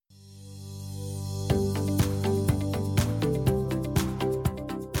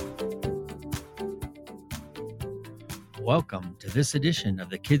Welcome to this edition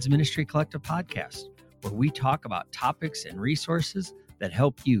of the Kids Ministry Collective podcast, where we talk about topics and resources that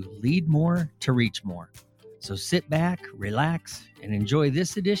help you lead more to reach more. So sit back, relax, and enjoy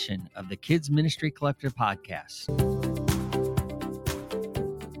this edition of the Kids Ministry Collective podcast.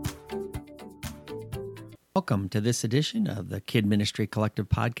 Welcome to this edition of the Kid Ministry Collective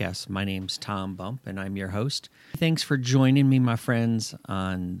podcast. My name's Tom Bump, and I'm your host. Thanks for joining me, my friends,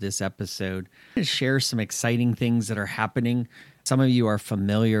 on this episode. I'm going to share some exciting things that are happening. Some of you are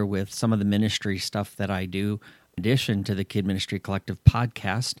familiar with some of the ministry stuff that I do, in addition to the Kid Ministry Collective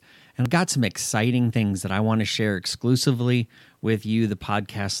podcast. And I've got some exciting things that I want to share exclusively with you, the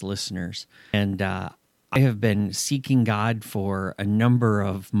podcast listeners. And I have been seeking God for a number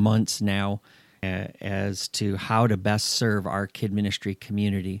of months now as to how to best serve our kid ministry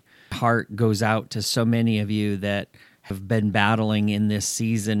community. Heart goes out to so many of you that have been battling in this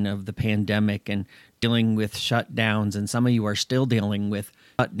season of the pandemic and dealing with shutdowns, and some of you are still dealing with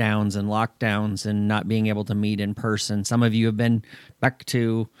shutdowns and lockdowns and not being able to meet in person. Some of you have been back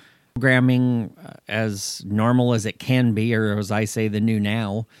to programming as normal as it can be, or as I say, the new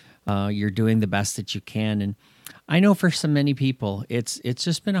now. You're doing the best that you can, and I know for so many people, it's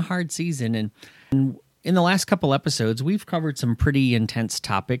just been a hard season. And in the last couple episodes, we've covered some pretty intense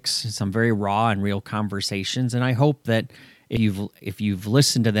topics, some very raw and real conversations. And I hope that if you've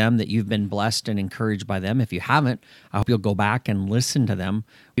listened to them, that you've been blessed and encouraged by them. If you haven't, I hope you'll go back and listen to them.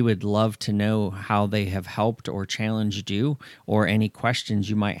 We would love to know how they have helped or challenged you, or any questions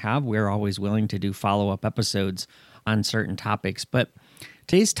you might have. We're always willing to do follow-up episodes on certain topics. But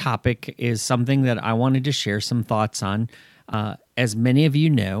today's topic is something that I wanted to share some thoughts on. As many of you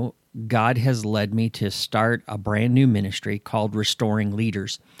know, God has led me to start a brand new ministry called Restoring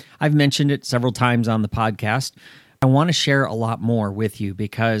Leaders. I've mentioned it several times on the podcast. I want to share a lot more with you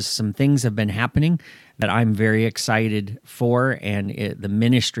because some things have been happening that I'm very excited for, and the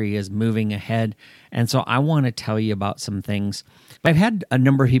ministry is moving ahead. And so I want to tell you about some things. I've had a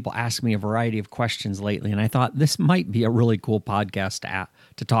number of people ask me a variety of questions lately, and I thought this might be a really cool podcast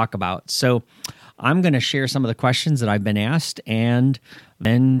to talk about. So I'm going to share some of the questions that I've been asked and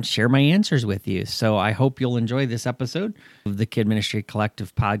then share my answers with you. So I hope you'll enjoy this episode of the Kid Ministry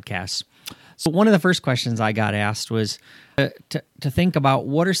Collective podcast. So one of the first questions I got asked was to think about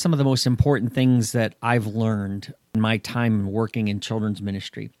what are some of the most important things that I've learned in my time working in children's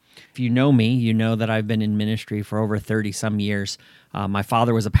ministry. If you know me, you know that I've been in ministry for over 30-some years. My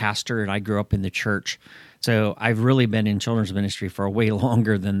father was a pastor, and I grew up in the church. So I've really been in children's ministry for way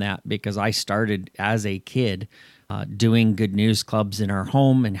longer than that, because I started as a kid doing good news clubs in our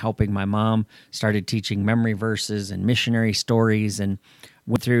home and helping my mom, started teaching memory verses and missionary stories, and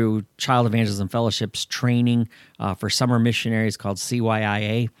went through Child Evangelism Fellowship's training for summer missionaries called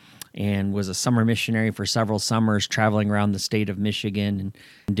CYIA, and was a summer missionary for several summers traveling around the state of Michigan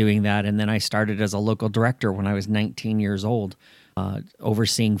and doing that. And then I started as a local director when I was 19 years old,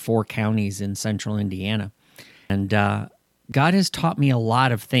 overseeing 4 counties in central Indiana. And God has taught me a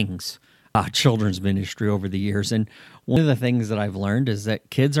lot of things about children's ministry over the years. And one of the things that I've learned is that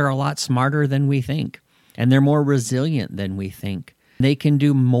kids are a lot smarter than we think, and they're more resilient than we think. They can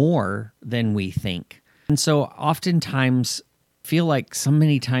do more than we think. And so oftentimes, feel like so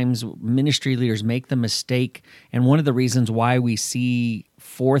many times ministry leaders make the mistake, and one of the reasons why we see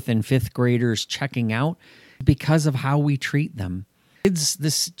 4th and 5th graders checking out is because of how we treat them. Kids,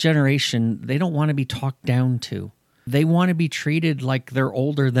 this generation, they don't want to be talked down to. They want to be treated like they're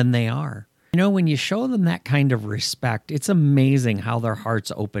older than they are. You know, when you show them that kind of respect, it's amazing how their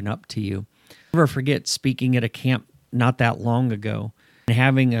hearts open up to you. I'll never forget speaking at a camp not that long ago and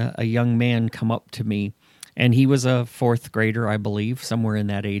having a young man come up to me, and he was a 4th grader, I believe, somewhere in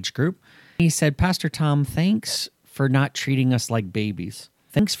that age group. He said, "Pastor Tom, thanks for not treating us like babies.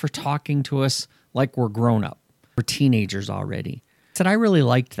 Thanks for talking to us like we're grown up. We're teenagers already." I said, "I really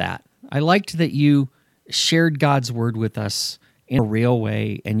liked that. I liked that you shared God's word with us in a real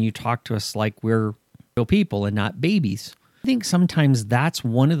way, and you talked to us like we're real people and not babies." I think sometimes that's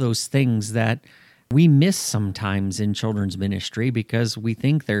one of those things that we miss sometimes in children's ministry because we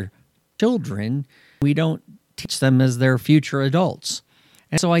think they're children. We don't teach them as their future adults.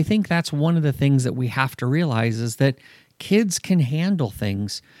 And so I think that's one of the things that we have to realize is that kids can handle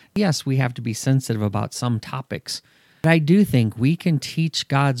things. Yes, we have to be sensitive about some topics, but I do think we can teach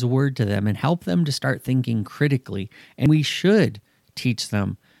God's word to them and help them to start thinking critically. And we should teach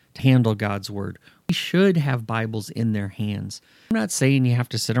them to handle God's word. We should have Bibles in their hands. I'm not saying you have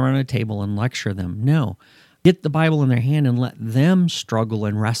to sit around a table and lecture them. No. Get the Bible in their hand and let them struggle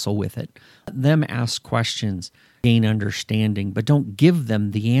and wrestle with it. Let them ask questions, gain understanding, but don't give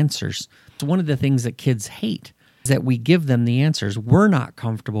them the answers. It's one of the things that kids hate. is that we give them the answers. We're not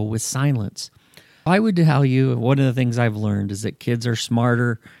comfortable with silence. I would tell you one of the things I've learned is that kids are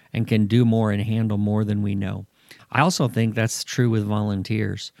smarter and can do more and handle more than we know. I also think that's true with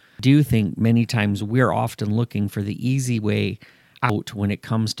volunteers. I do think many times we're often looking for the easy way out when it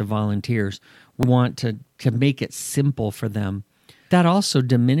comes to volunteers. We want to make it simple for them. That also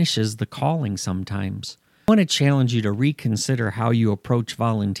diminishes the calling sometimes. I want to challenge you to reconsider how you approach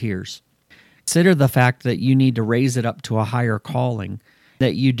volunteers. Consider the fact that you need to raise it up to a higher calling,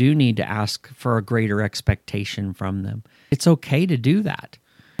 that you do need to ask for a greater expectation from them. It's okay to do that.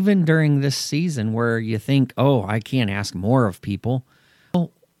 Even during this season where you think, oh, I can't ask more of people.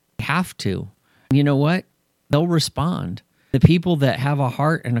 Well, you have to. And you know what? They'll respond. The people that have a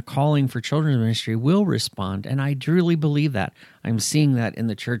heart and a calling for children's ministry will respond. And I truly believe that. I'm seeing that in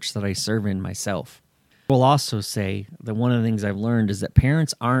the church that I serve in myself. I will also say that one of the things I've learned is that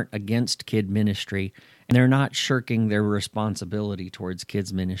parents aren't against kid ministry, and they're not shirking their responsibility towards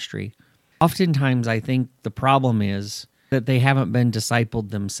kids ministry. Oftentimes, I think the problem is that they haven't been discipled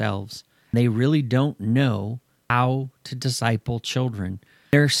themselves. They really don't know how to disciple children.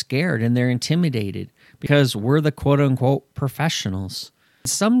 They're scared and they're intimidated because we're the quote-unquote professionals.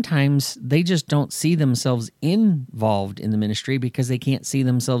 Sometimes they just don't see themselves involved in the ministry because they can't see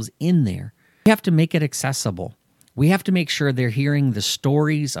themselves in there. We have to make it accessible. We have to make sure they're hearing the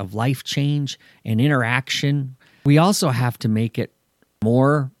stories of life change and interaction. We also have to make it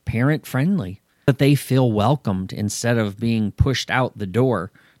more parent-friendly, that they feel welcomed instead of being pushed out the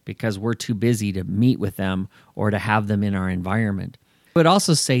door because we're too busy to meet with them or to have them in our environment. I would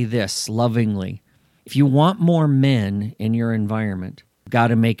also say this lovingly. If you want more men in your environment, you've got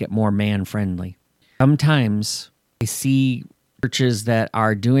to make it more man-friendly. Sometimes I see churches that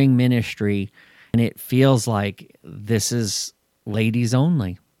are doing ministry and it feels like this is ladies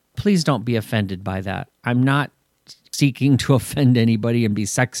only. Please don't be offended by that. I'm not seeking to offend anybody and be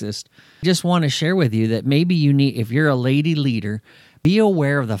sexist. I just want to share with you that maybe you need, if you're a lady leader, be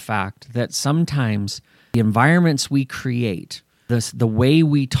aware of the fact that sometimes the environments we create, the way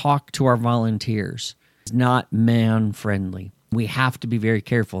we talk to our volunteers is not man-friendly. We have to be very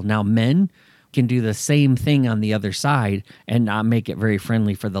careful. Now, men can do the same thing on the other side and not make it very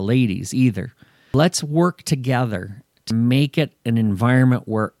friendly for the ladies either. Let's work together to make it an environment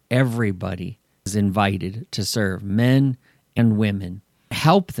where everybody is invited to serve, men and women.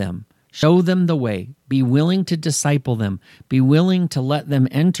 Help them, show them the way, be willing to disciple them, be willing to let them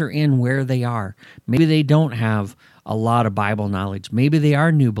enter in where they are. Maybe they don't have a lot of Bible knowledge. Maybe they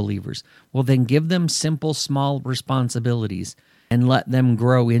are new believers. Well, then give them simple, small responsibilities and let them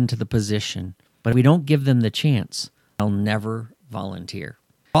grow into the position. But if we don't give them the chance, they'll never volunteer.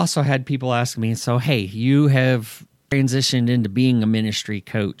 Also had people ask me, so hey, you have transitioned into being a ministry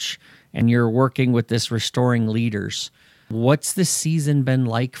coach and you're working with this Restoring Leaders. What's this season been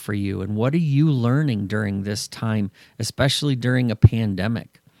like for you? And what are you learning during this time, especially during a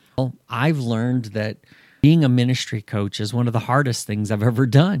pandemic? Well, I've learned that being a ministry coach is one of the hardest things I've ever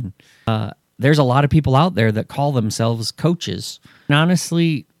done. There's a lot of people out there that call themselves coaches. And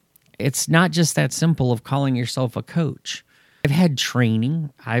honestly, it's not just that simple of calling yourself a coach. I've had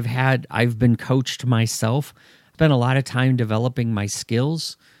training. I've been coached myself. Spent a lot of time developing my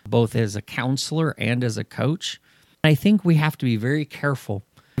skills, both as a counselor and as a coach. I think we have to be very careful.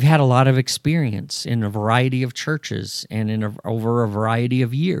 We've had a lot of experience in a variety of churches and over a variety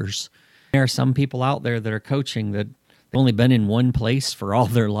of years. There are some people out there that are coaching that have only been in one place for all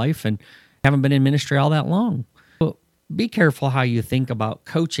their life and haven't been in ministry all that long. So be careful how you think about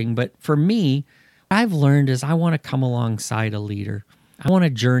coaching. But for me, what I've learned is I want to come alongside a leader. I want to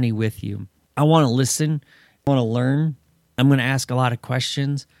journey with you. I want to listen. I want to learn. I'm going to ask a lot of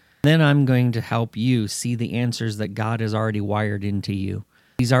questions. Then I'm going to help you see the answers that God has already wired into you.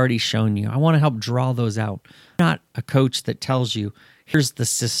 He's already shown you. I want to help draw those out. I'm not a coach that tells you, here's the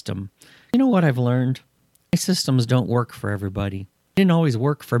system. You know what I've learned? My systems don't work for everybody. It didn't always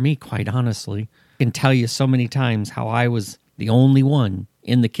work for me, quite honestly. I can tell you so many times how I was the only one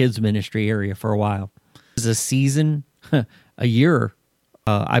in the kids ministry area for a while. It was a season, a year,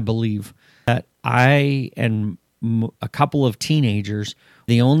 I believe, that I and a couple of teenagers,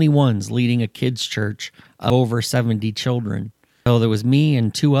 the only ones leading a kids church of over 70 children. So there was me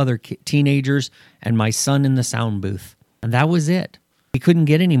and two other teenagers and my son in the sound booth. And that was it. We couldn't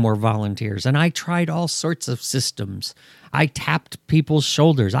get any more volunteers. And I tried all sorts of systems. I tapped people's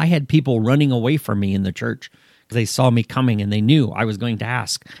shoulders. I had people running away from me in the church because they saw me coming and they knew I was going to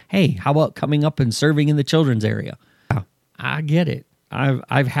ask, hey, how about coming up and serving in the children's area? I get it.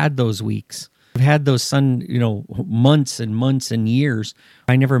 I've had those weeks. I've had those months and months and years.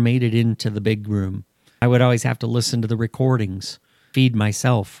 I never made it into the big room. I would always have to listen to the recordings, feed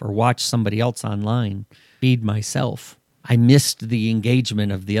myself, or watch somebody else online, feed myself. I missed the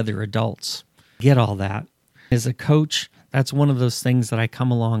engagement of the other adults. Get all that. As a coach, that's one of those things that I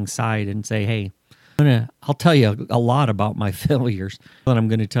come alongside and say, hey, I'll tell you a lot about my failures, but I'm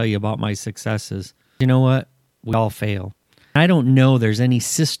going to tell you about my successes. You know what? We all fail. I don't know there's any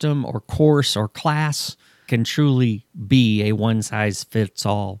system or course or class can truly be a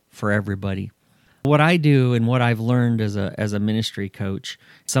one-size-fits-all for everybody. What I do and what I've learned as a ministry coach,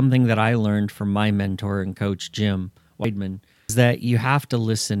 something that I learned from my mentor and coach, Jim Weidman, is that you have to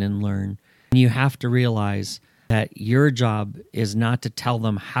listen and learn. And you have to realize that your job is not to tell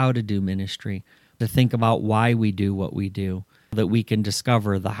them how to do ministry, to think about why we do what we do, that we can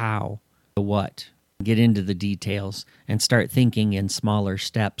discover the how, the what, get into the details, and start thinking in smaller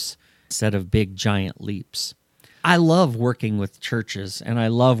steps instead of big, giant leaps. I love working with churches, and I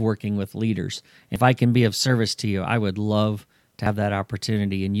love working with leaders. If I can be of service to you, I would love to have that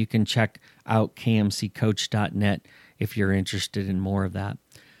opportunity, and you can check out kmccoach.net if you're interested in more of that.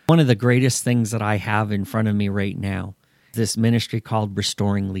 One of the greatest things that I have in front of me right now, this ministry called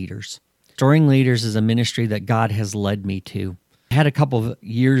Restoring Leaders. Restoring Leaders is a ministry that God has led me to. I had a couple of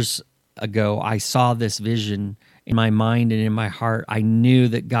years ago, I saw this vision in my mind and in my heart. I knew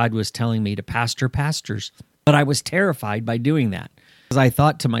that God was telling me to pastor pastors, but I was terrified by doing that. Because I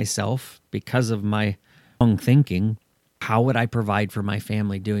thought to myself, because of my own thinking, how would I provide for my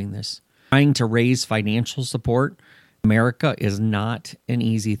family doing this? Trying to raise financial support in America is not an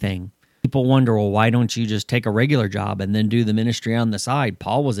easy thing. People wonder, well, why don't you just take a regular job and then do the ministry on the side?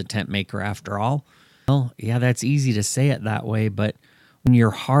 Paul was a tent maker after all. Well, yeah, that's easy to say it that way, but when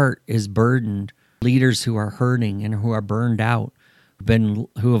your heart is burdened, leaders who are hurting and who are burned out,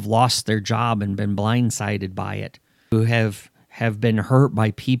 who have lost their job and been blindsided by it, who have been hurt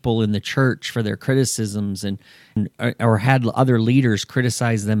by people in the church for their criticisms or had other leaders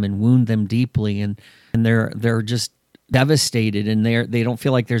criticize them and wound them deeply, and they're just devastated, and they don't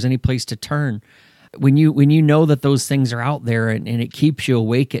feel like there's any place to turn. When you know that those things are out there and it keeps you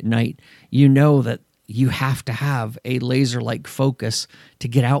awake at night, you know that you have to have a laser-like focus to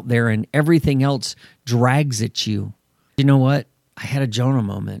get out there, and everything else drags at you. You know what? I had a Jonah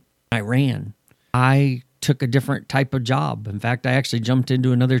moment. I ran. I took a different type of job. In fact, I actually jumped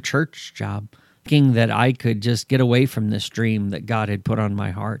into another church job, thinking that I could just get away from this dream that God had put on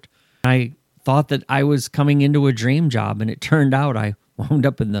my heart. I thought that I was coming into a dream job, and it turned out I wound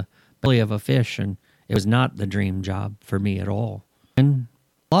up in the belly of a fish, and it was not the dream job for me at all. And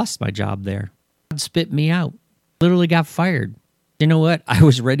lost my job there. God spit me out. Literally got fired. You know what? I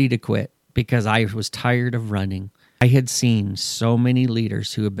was ready to quit because I was tired of running. I had seen so many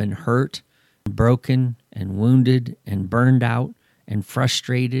leaders who had been hurt, broken, and wounded, and burned out, and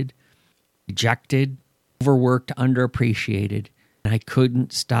frustrated, rejected, overworked, underappreciated. And I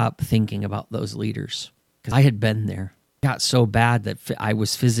couldn't stop thinking about those leaders because I had been there. It got so bad that I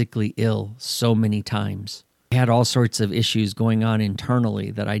was physically ill so many times. I had all sorts of issues going on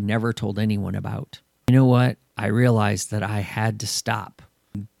internally that I never told anyone about. You know what? I realized that I had to stop,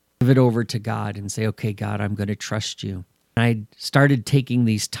 give it over to God and say, okay, God, I'm going to trust you. And I started taking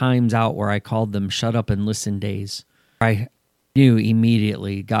these times out where I called them shut up and listen days. I knew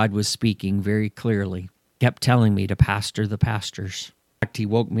immediately God was speaking very clearly, kept telling me to pastor the pastors. In fact, he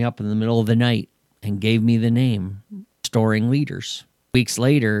woke me up in the middle of the night and gave me the name, Restoring Leaders. Weeks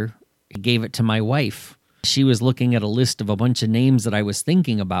later, he gave it to my wife. She was looking at a list of a bunch of names that I was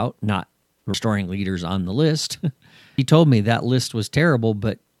thinking about, not restoring leaders on the list. She told me that list was terrible,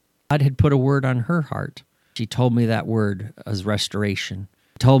 but God had put a word on her heart. She told me that word as restoration.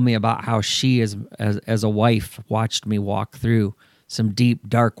 Told me about how she, as a wife, watched me walk through some deep,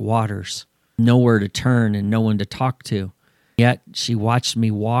 dark waters, nowhere to turn and no one to talk to. Yet she watched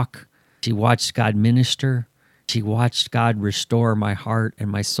me walk. She watched God minister. She watched God restore my heart and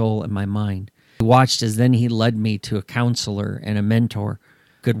my soul and my mind. He watched as then he led me to a counselor and a mentor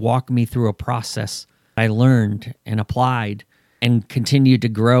who could walk me through a process I learned and applied and continued to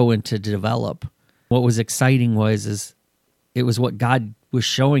grow and to develop. What was exciting is it was what God was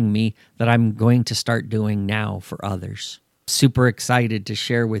showing me that I'm going to start doing now for others. Super excited to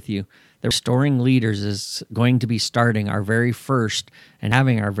share with you. The Restoring Leaders is going to be starting our very first and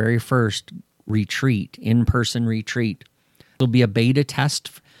having our very first retreat, in-person retreat. It'll be a beta test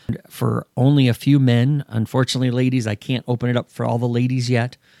for only a few men. Unfortunately, ladies, I can't open it up for all the ladies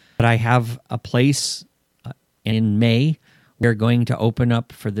yet, but I have a place in May. We're going to open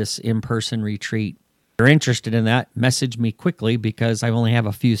up for this in-person retreat. If you're interested in that, message me quickly because I only have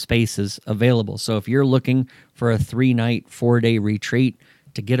a few spaces available. So if you're looking for a 3-night, 4-day retreat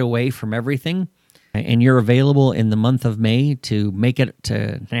to get away from everything, and you're available in the month of May to make it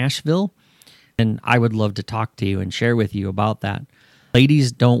to Nashville, and I would love to talk to you and share with you about that.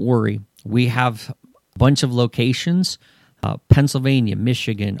 Ladies, don't worry. We have a bunch of locations, Pennsylvania,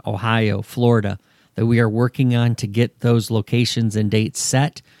 Michigan, Ohio, Florida, that we are working on to get those locations and dates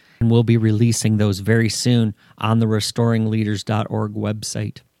set, and we'll be releasing those very soon on the restoringleaders.org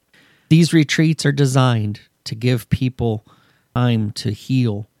website. These retreats are designed to give people time to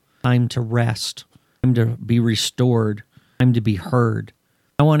heal, time to rest, time to be restored, time to be heard.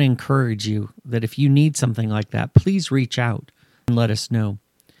 I want to encourage you that if you need something like that, please reach out and let us know.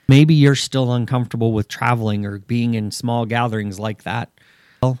 Maybe you're still uncomfortable with traveling or being in small gatherings like that.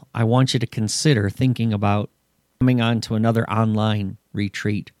 Well, I want you to consider thinking about coming on to another online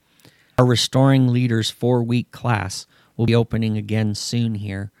retreat. Our Restoring Leaders 4-week class will be opening again soon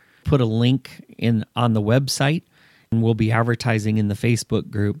here. Put a link on the website, and we'll be advertising in the Facebook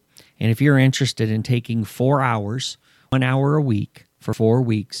group. And if you're interested in taking 4 hours, 1 hour a week for 4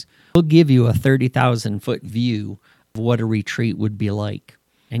 weeks, we'll give you a 30,000-foot view of what a retreat would be like,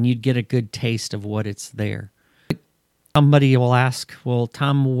 and you'd get a good taste of what it's there. Somebody will ask, well,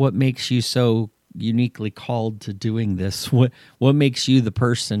 Tom, what makes you so uniquely called to doing this? What makes you the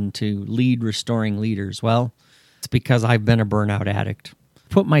person to lead Restoring Leaders? Well, it's because I've been a burnout addict.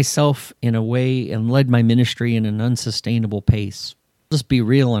 Put myself in a way and led my ministry in an unsustainable pace. I'll just be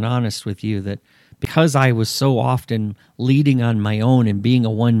real and honest with you that because I was so often leading on my own and being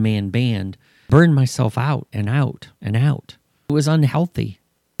a one-man band, I burned myself out and out and out. It was unhealthy.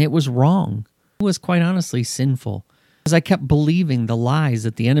 It was wrong. It was quite honestly sinful. Because I kept believing the lies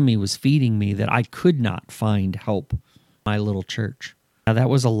that the enemy was feeding me that I could not find help in my little church. Now,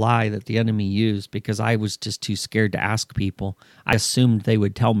 that was a lie that the enemy used because I was just too scared to ask people. I assumed they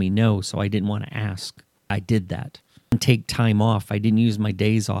would tell me no, so I didn't want to ask. I did that. I didn't take time off. I didn't use my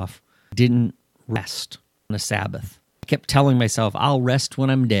days off. I didn't rest on a Sabbath. I kept telling myself, I'll rest when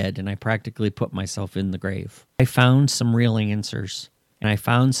I'm dead, and I practically put myself in the grave. I found some real answers, and I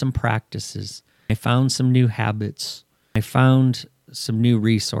found some practices. I found some new habits. I found some new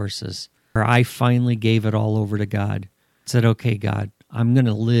resources where I finally gave it all over to God. I said, okay, God, I'm going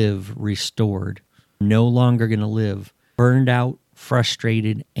to live restored. I'm no longer going to live burned out,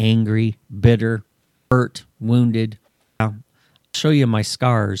 frustrated, angry, bitter, hurt, wounded. I'll show you my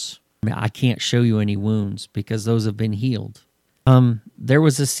scars. I can't show you any wounds because those have been healed. There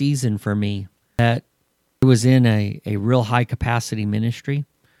was a season for me that I was in a real high capacity ministry.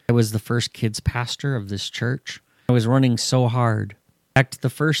 I was the first kids pastor of this church. I was running so hard. In fact, the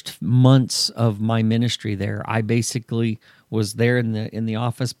first months of my ministry there, I basically was there in the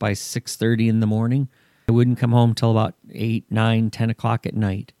office by 6:30 in the morning. I wouldn't come home till about 8, 9, 10 o'clock at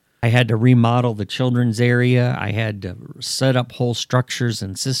night. I had to remodel the children's area. I had to set up whole structures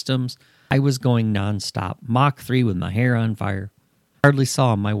and systems. I was going nonstop, Mach 3 with my hair on fire. Hardly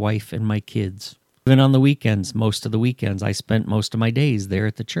saw my wife and my kids. Even on the weekends, most of the weekends, I spent most of my days there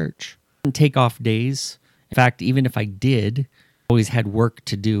at the church. I didn't take off days. In fact, even if I did, I always had work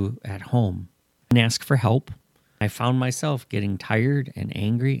to do at home and ask for help. I found myself getting tired and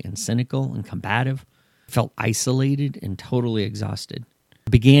angry and cynical and combative. I felt isolated and totally exhausted. I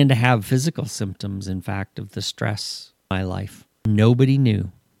began to have physical symptoms, in fact, of the stress in my life. Nobody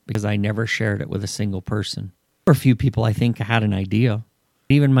knew because I never shared it with a single person. Or a few people I think had an idea.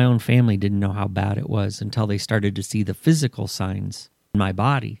 Even my own family didn't know how bad it was until they started to see the physical signs in my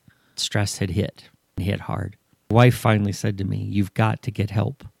body. Stress had hit and hit hard. My wife finally said to me, "You've got to get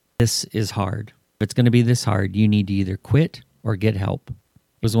help. This is hard. If it's going to be this hard, you need to either quit or get help."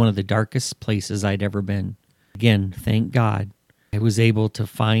 It was one of the darkest places I'd ever been. Again, thank God, I was able to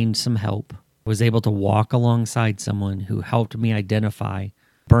find some help. I was able to walk alongside someone who helped me identify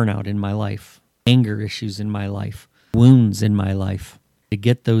burnout in my life, anger issues in my life, wounds in my life, to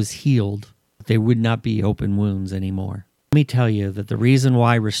get those healed. They would not be open wounds anymore. Let me tell you that the reason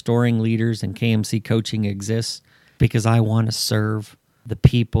why Restoring Leaders and KMC Coaching exists because I want to serve the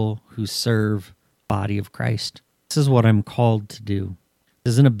people who serve the body of Christ. This is what I'm called to do.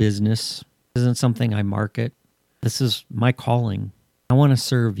 This isn't a business. This isn't something I market. This is my calling. I want to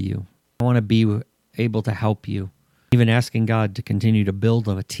serve you. I want to be able to help you. Even asking God to continue to build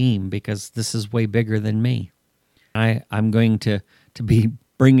a team because this is way bigger than me. I'm going to be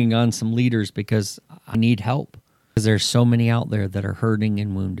bringing on some leaders because I need help. Because there's so many out there that are hurting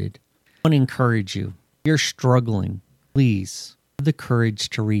and wounded. I want to encourage you. If you're struggling, please have the courage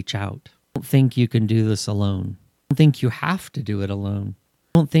to reach out. Don't think you can do this alone. Don't think you have to do it alone.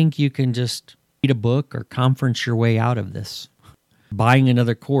 Don't think you can just read a book or conference your way out of this. Buying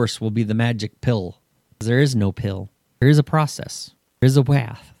another course will be the magic pill. There is no pill. There is a process. There is a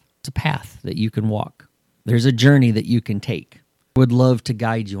path. It's a path that you can walk. There's a journey that you can take. I would love to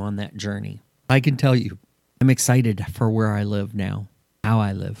guide you on that journey. I can tell you, I'm excited for where I live now, how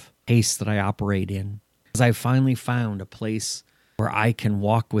I live, pace that I operate in. Because I finally found a place where I can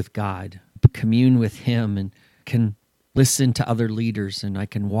walk with God, commune with Him, and can listen to other leaders, and I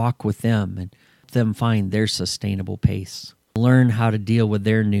can walk with them and help them find their sustainable pace. Learn how to deal with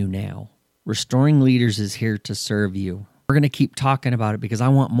their new now. Restoring Leaders is here to serve you. We're going to keep talking about it because I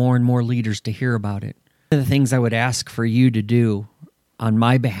want more and more leaders to hear about it. One of the things I would ask for you to do on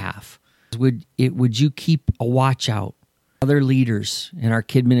my behalf is would you keep a watch out. Other leaders in our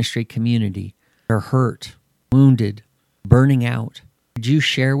kid ministry community are hurt, wounded, burning out. Would you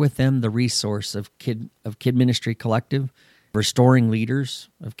share with them the resource of Kid Ministry Collective, Restoring Leaders,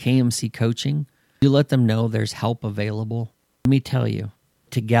 of KMC Coaching? You let them know there's help available. Let me tell you,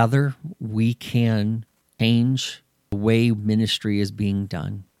 together we can change the way ministry is being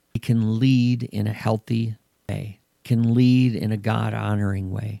done. We can lead in a healthy way. We can lead in a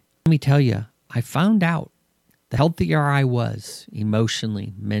God-honoring way. Let me tell you, I found out the healthier I was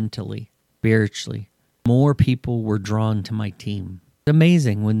emotionally, mentally, spiritually, more people were drawn to my team. It's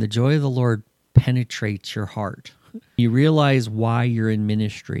amazing when the joy of the Lord penetrates your heart. You realize why you're in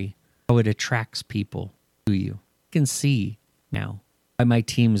ministry, how it attracts people to you. You can see now why my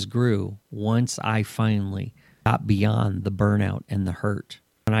teams grew once I finally got beyond the burnout and the hurt,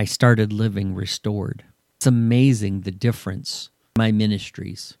 and I started living restored. It's amazing the difference in my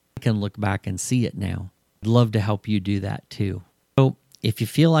ministries. I can look back and see it now. I'd love to help you do that too. So if you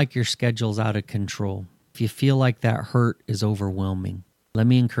feel like your schedule's out of control, if you feel like that hurt is overwhelming, let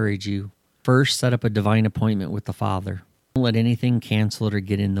me encourage you. First, set up a divine appointment with the Father. Don't let anything cancel it or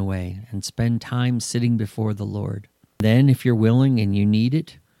get in the way, and spend time sitting before the Lord. Then, if you're willing and you need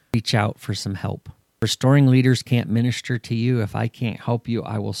it, reach out for some help. Restoring Leaders can't minister to you. If I can't help you,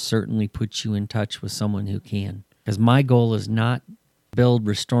 I will certainly put you in touch with someone who can. Because my goal is not to build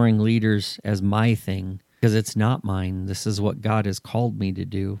Restoring Leaders as my thing, because it's not mine. This is what God has called me to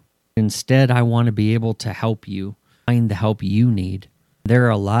do. Instead, I want to be able to help you find the help you need. There are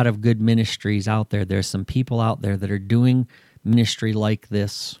a lot of good ministries out there. There's some people out there that are doing ministry like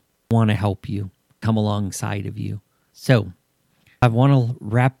this, want to help you, come alongside of you. So I want to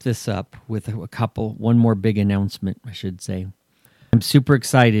wrap this up with one more big announcement, I should say. I'm super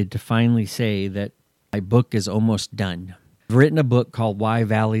excited to finally say that my book is almost done. I've written a book called Why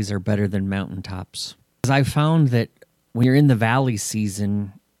Valleys Are Better Than Mountaintops. Because I found that when you're in the valley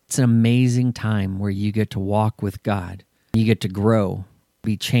season, it's an amazing time where you get to walk with God. You get to grow,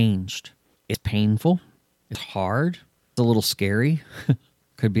 be changed. It's painful. It's hard. It's a little scary.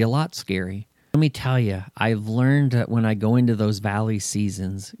 Could be a lot scary. Let me tell you, I've learned that when I go into those valley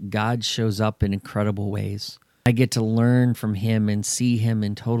seasons, God shows up in incredible ways. I get to learn from Him and see Him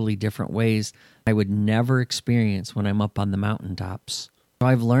in totally different ways I would never experience when I'm up on the mountaintops. So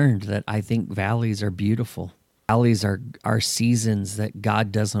I've learned that I think valleys are beautiful. Valleys are seasons that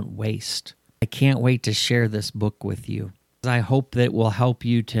God doesn't waste. I can't wait to share this book with you. I hope that it will help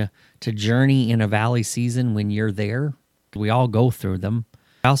you to journey in a valley season when you're there. We all go through them.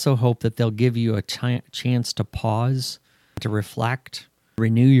 I also hope that they'll give you a chance to pause, to reflect,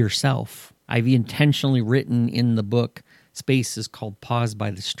 renew yourself. I've intentionally written in the book spaces called Pause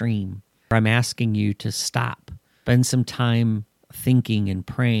by the Stream, where I'm asking you to stop, spend some time thinking and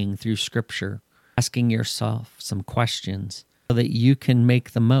praying through Scripture, asking yourself some questions so that you can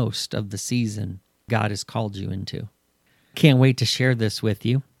make the most of the season God has called you into. Can't wait to share this with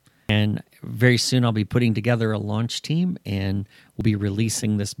you. And very soon I'll be putting together a launch team and we'll be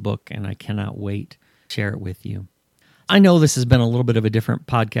releasing this book, and I cannot wait to share it with you. I know this has been a little bit of a different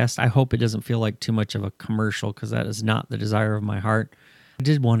podcast. I hope it doesn't feel like too much of a commercial, because that is not the desire of my heart. I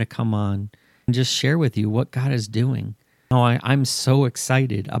did want to come on and just share with you what God is doing. Oh, I'm so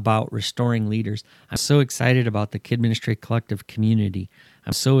excited about Restoring Leaders. I'm so excited about the Kid Ministry Collective community.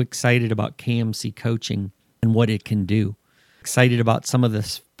 I'm so excited about KMC Coaching and what it can do. Excited about some of the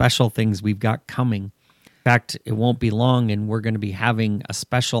special things we've got coming. In fact, it won't be long, and we're going to be having a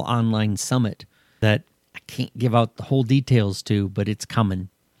special online summit that I can't give out the whole details to, but it's coming,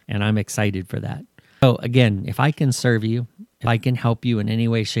 and I'm excited for that. So again, if I can serve you, if I can help you in any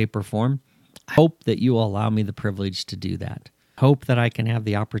way, shape, or form, I hope that you will allow me the privilege to do that. Hope that I can have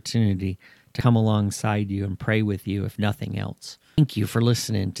the opportunity to come alongside you and pray with you, if nothing else. Thank you for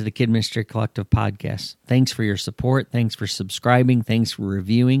listening to the Kid Ministry Collective podcast. Thanks for your support. Thanks for subscribing. Thanks for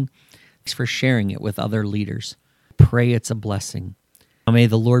reviewing. Thanks for sharing it with other leaders. Pray it's a blessing. Now may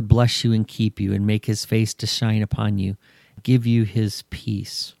the Lord bless you and keep you and make His face to shine upon you, give you His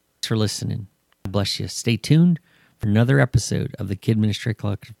peace. Thanks for listening. God bless you. Stay tuned for another episode of the Kid Ministry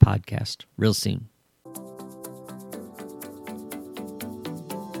Collective podcast real soon.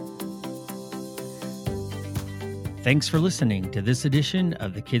 Thanks for listening to this edition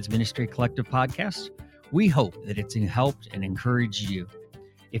of the Kids Ministry Collective podcast. We hope that it's helped and encouraged you.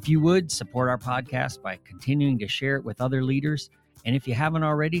 If you would, support our podcast by continuing to share it with other leaders. And if you haven't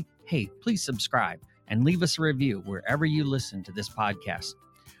already, hey, please subscribe and leave us a review wherever you listen to this podcast.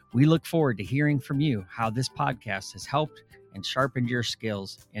 We look forward to hearing from you how this podcast has helped and sharpened your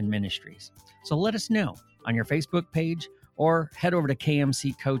skills in ministries. So let us know on your Facebook page or head over to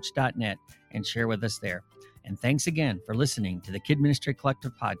kmccoach.net and share with us there. And thanks again for listening to the Kid Ministry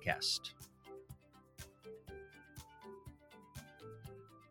Collective podcast.